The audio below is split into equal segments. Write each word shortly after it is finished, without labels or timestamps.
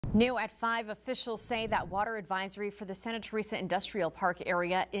New at 5, officials say that water advisory for the Santa Teresa Industrial Park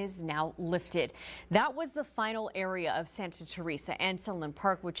area is now lifted. That was the final area of Santa Teresa and Sunland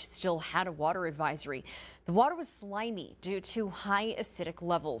Park which still had a water advisory. The water was slimy due to high acidic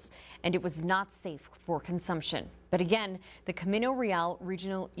levels, and it was not safe for consumption. But again, the Camino Real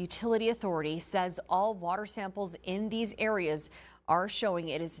Regional Utility Authority says all water samples in these areas are showing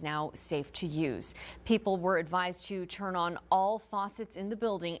it is now safe to use. People were advised to turn on all faucets in the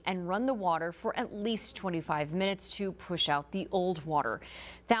building and run the water for at least 25 minutes to push out the old water.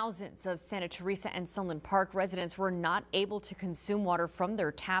 Thousands of Santa Teresa and Sunland Park residents were not able to consume water from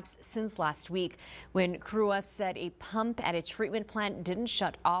their taps since last week when CRUA said a pump at a treatment plant didn't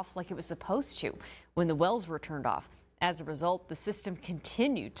shut off like it was supposed to when the wells were turned off. As a result, the system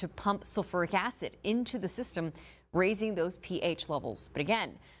continued to pump sulfuric acid into the system, raising those pH levels. But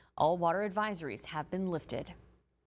again, all water advisories have been lifted.